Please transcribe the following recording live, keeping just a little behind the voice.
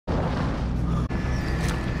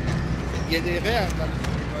y a des rères dans le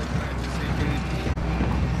security.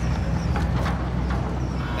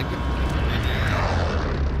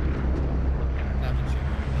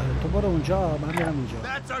 تو برو اونجا من میرم اینجا.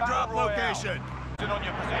 That's our drop location. On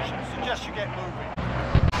your position. Suggest you get moving.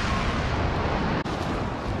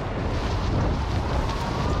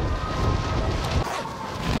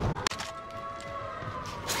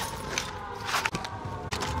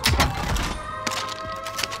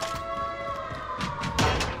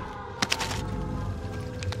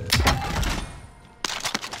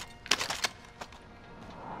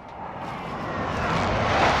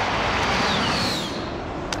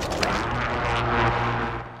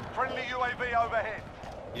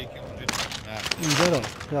 اینجا رو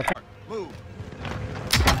Move.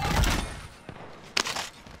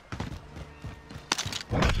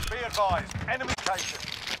 Be advised. Enemy location.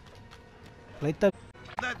 لایت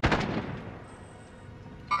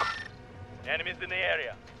Enemies in the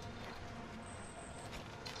area.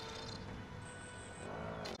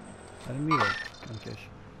 داره میره کمکش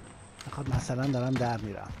میخواد مثلا دارم در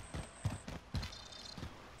میرم.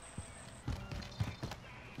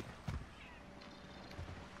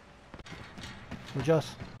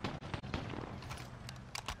 کجاست؟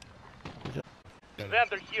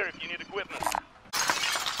 Xander here if you need equipment.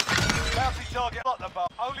 Bounty target got the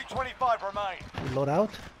boat. Only 25 remain. Load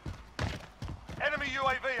out. Enemy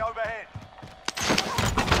UAV overhead.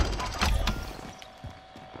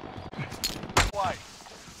 Wait.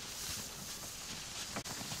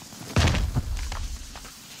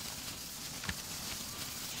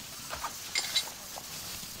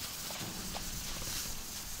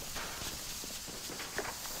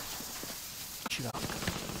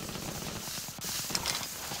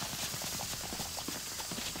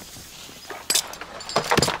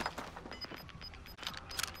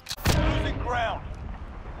 Losing ground.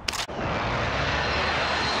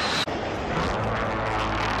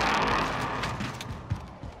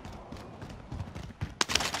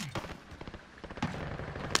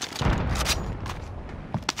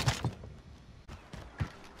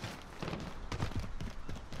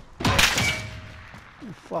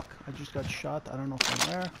 Oh, fuck, I just got shot. I don't know from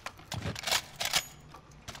where.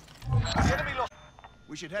 Enemy lost.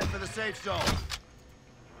 We should head for the safe zone.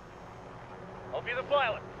 I'll be the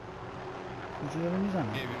pilot. کجا داره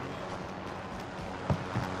میزنم؟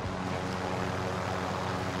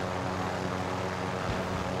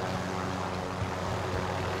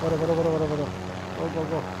 برو برو برو برو برو برو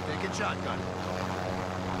برو Taking shotgun.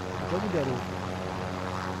 کجا بود یارو؟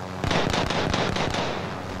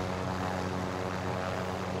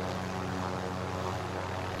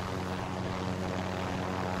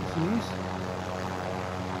 کسی نیست؟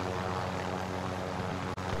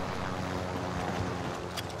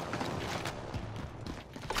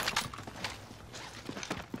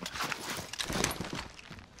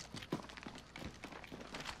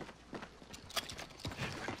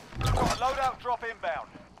 Loadout drop inbound.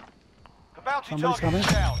 The bounty Somebody's target is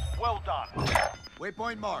coming. down. Well done.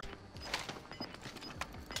 Waypoint mark.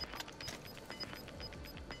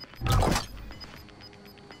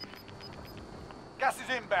 Gas is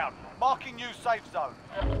inbound. Marking new safe zone.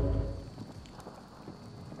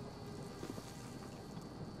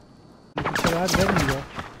 چقدر بریم دیگه.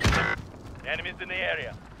 Enemies in the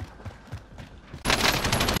area.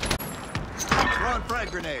 Throwing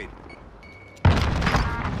frag grenade.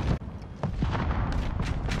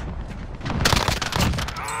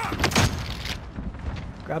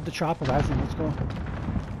 Grab the chopper, guys, and let's go.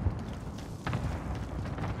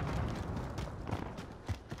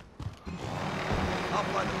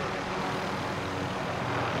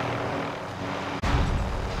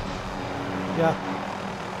 Yeah.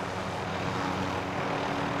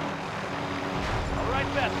 All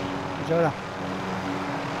right, Beth. Good.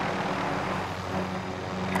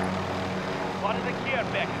 Spotted a care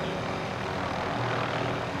package.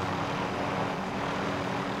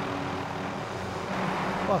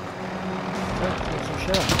 Fuck. There's some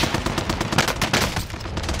shit.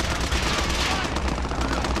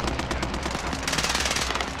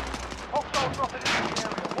 Hostile dropping into the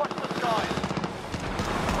area. Watch the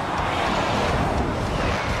skies.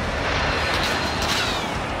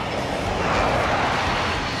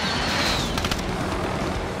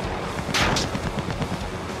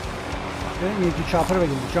 Okay, you need to chopper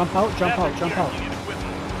again. Jump out, jump out, jump out.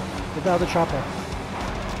 Get the other chopper.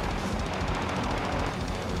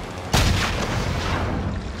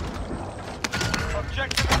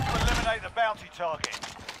 Objective is to eliminate the bounty target.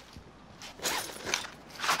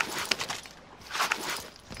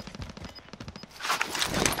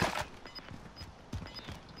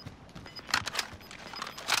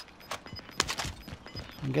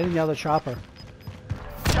 I'm getting the other chopper.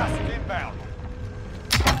 Gas is inbound.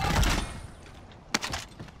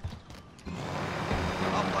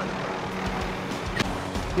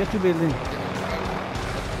 Get to building.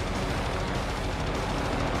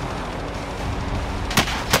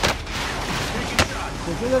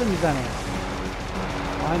 کجا داره میزنه؟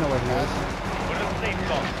 I know where he is. We're in safe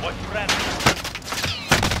zone. Watch friendly.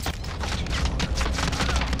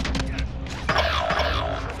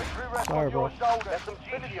 Sorry, bro. That's some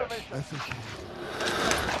GG.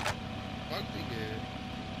 Bak دیگه.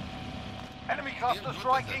 Enemy cluster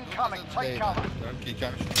strike incoming. Take cover. دارم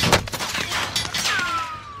کیکم شد.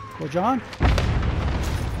 کجا؟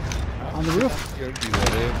 On the roof? یارو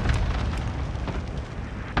دیواره.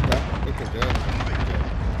 به کجا؟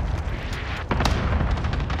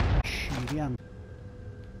 شیری هم.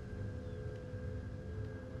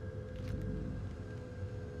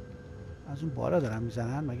 از اون بالا دارن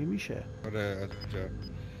میزنن مگه میشه؟ آره از اونجا.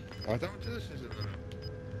 آدم چه داشت نشد دارم.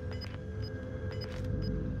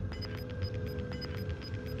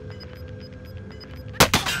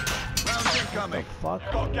 What the fuck?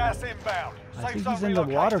 Got gas inbound. I Safe think zone he's in the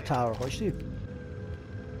water relocated. tower. خوشی.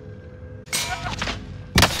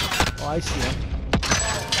 Oh, I see him.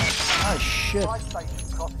 Ah, shit. Supply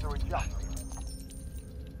station costs are adjusted.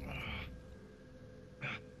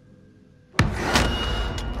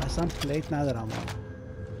 اصلا پلیت ندارم.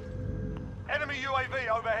 Enemy UAV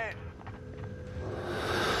overhead.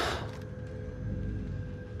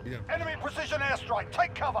 دیدم. Enemy precision airstrike.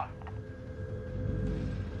 Take cover.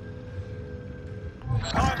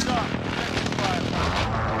 Time's up.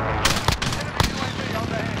 Enemy UAV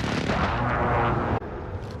overhead.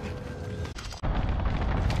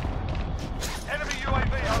 Enemy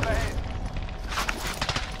UAV overhead.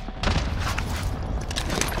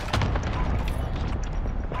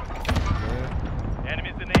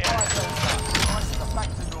 Enemies in the air. Prices are back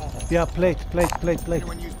to normal. بیا plate.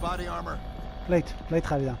 Anyone use body armor? plate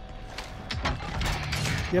خریدم.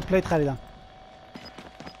 بیا plate خریدم.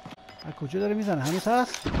 از کجا داره میزنه؟ هنوز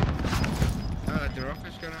هست؟ نه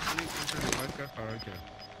درافش کردم ولی کنترل باید کرد فرار کرد.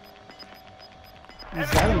 این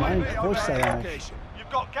زدم من خوش زدمش.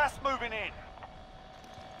 You've got gas moving in.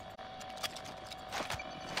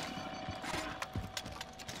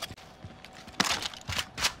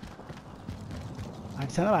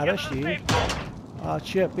 اکسنه برداشتی؟ آه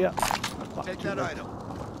چیه بیا. Take that item.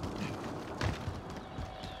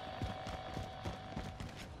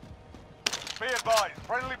 Be advised,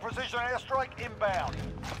 friendly precision airstrike inbound.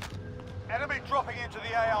 Enemy dropping into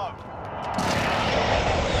the AO.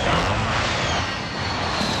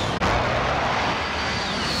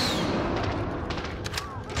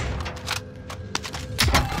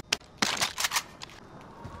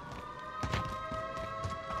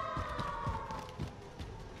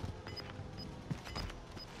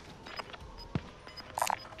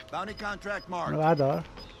 Bounty contract اینو marked. بردار.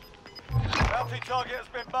 Bounty target has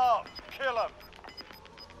been marked. Kill him.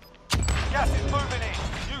 Gas is moving in.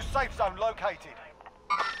 New safe zone located.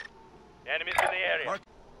 Enemies in the area. Mark.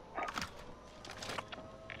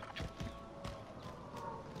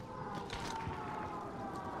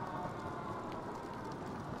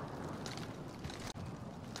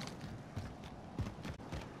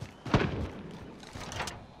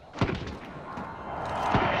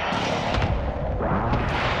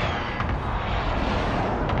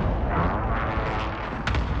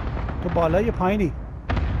 تو بالا یا پایینی؟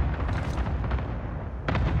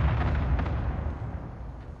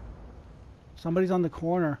 Somebody's on the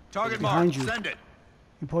corner. Target behind marked. you. Send it.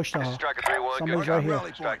 این پشت ها. Striker 3-1, Somebody's good. right here. Rally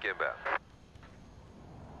point. Strike inbound.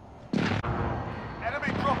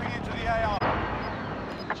 Enemy dropping into the AO.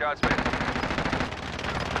 Shots made.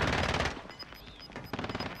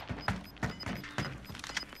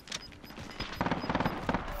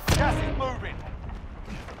 Gas is moving.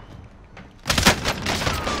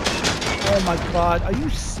 Oh my god, are you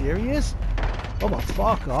serious? Oh my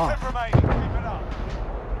fuck off. 10 remaining. Keep it up.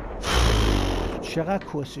 چقدر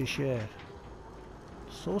کسشه.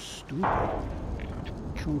 So stupid.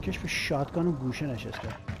 کونکش به شاتگان و گوشه نشسته.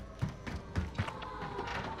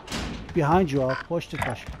 Behind you, up. پشتت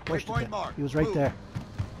باش. پشتت. He was right there.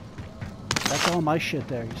 That's all my shit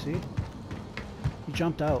there, you see? He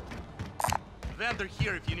jumped out. Vendor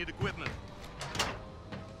here if you need equipment.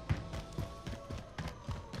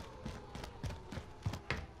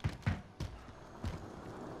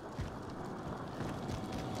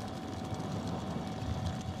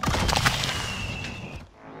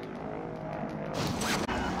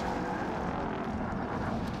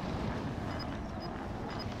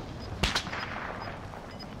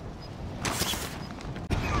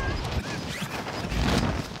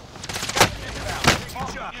 Gas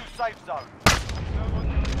is inbound. safe zone.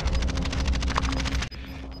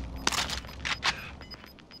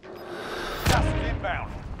 Gas is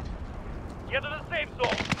inbound. Get to the safe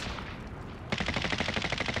zone.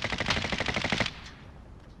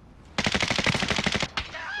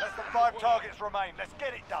 Less than 5 targets remain. Let's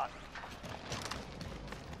get it done.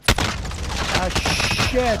 Ah,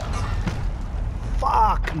 shit.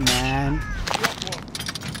 Fuck, man.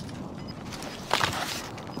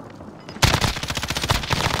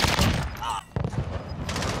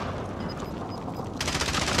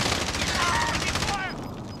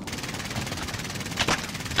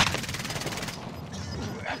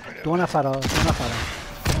 دو نفر ها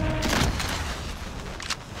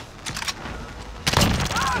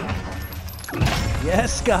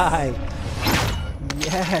Yes, guy.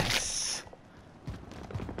 Yes.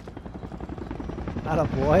 Atta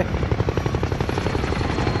boy.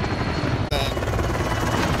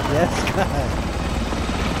 Yes, guy.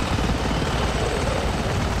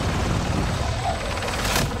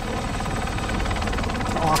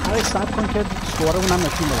 آخرش صبر کن که سکورمون هم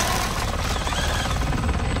نشون بده.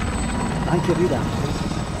 من که ریدم.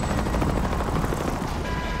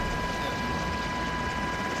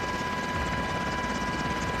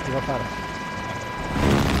 Tira para.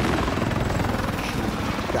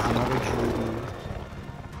 Damage Judy.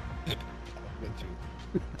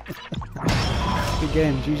 Good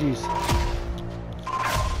game, GG's.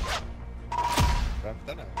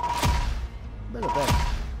 رفتنم. بده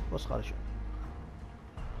بس خارج.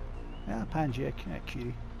 5-1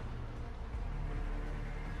 کیری.